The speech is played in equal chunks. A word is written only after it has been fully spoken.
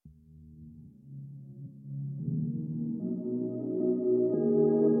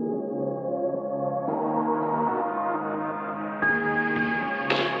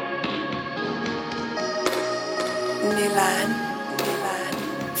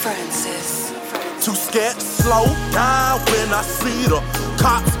Francis. Too scared to slow down when I see the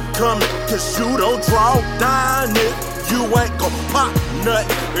cops coming, cause you don't draw down if you ain't gon' pop nothing.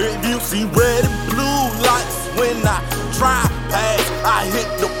 If you see red and blue lights when I drive past, I hit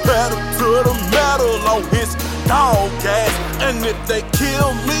the pedal to the metal on his dog ass. And if they kill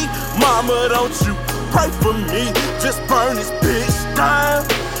me, mama, don't you pray for me. Just burn this bitch down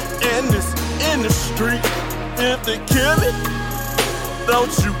in this industry. If they kill it,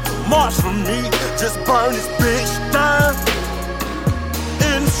 don't you march for me. Just burn this bitch down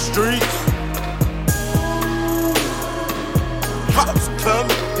in the streets. Cops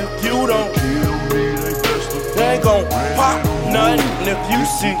coming if you don't kill me, they ain't gon' pop nothing if you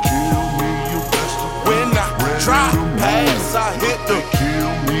see. Kill me, you best to When I drive past, I hit the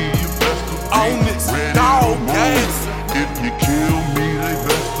kill me, you best to on this dog gas. If you kill me, they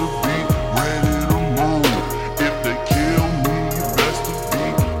best to be ready to move. If they kill me, you best to be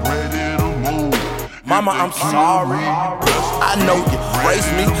ready to move. Mama, I'm sorry. I know you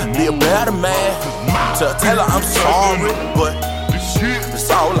raised me, be a better man. To tell her I'm sorry, but that's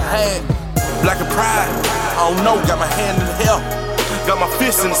all I had. Black and pride, I don't know, got my hand in the hell, got my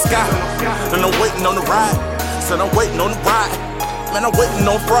fist in the sky, and I'm waiting on the ride. Said I'm waiting on the ride, man, I'm waiting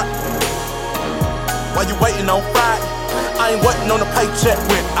on Friday. Why you waiting on Friday? I ain't waiting on the paycheck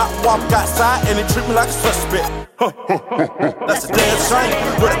when I walk outside and they treat me like a suspect. That's a damn shame,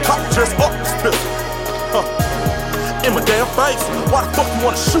 where the cop just up this pistol. In my damn face, why the fuck you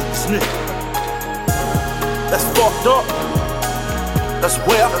wanna shoot this nigga? That's fucked up. That's the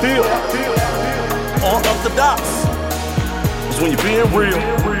way I feel. On up the docks is when you're being real.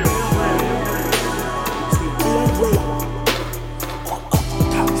 Being real. On up the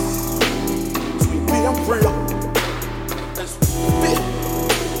docks is when you're being real. That's fit.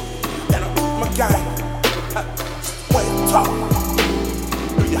 And I'm my guy. Way to talk.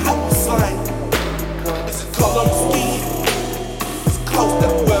 Do you have to slang? Is it color on the skin? Is it close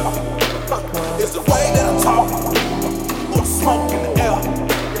that well? Is the way that I talk? Or the smoke in the air?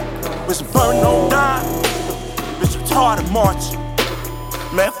 Bitch, I'm burning on down. Bitch, I'm tired of marching.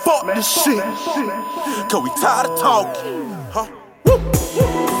 Man, fuck this shit. Cause we tired of talking. Huh? Woo!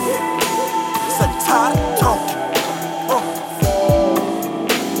 Say we tired of talking.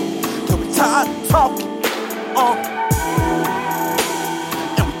 Cause we tired of talking.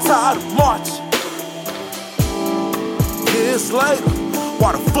 And we tired of marching. Years later,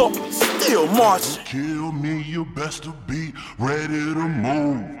 why the fuck we still marching? Kill me, you best to be ready to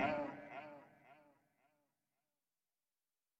move.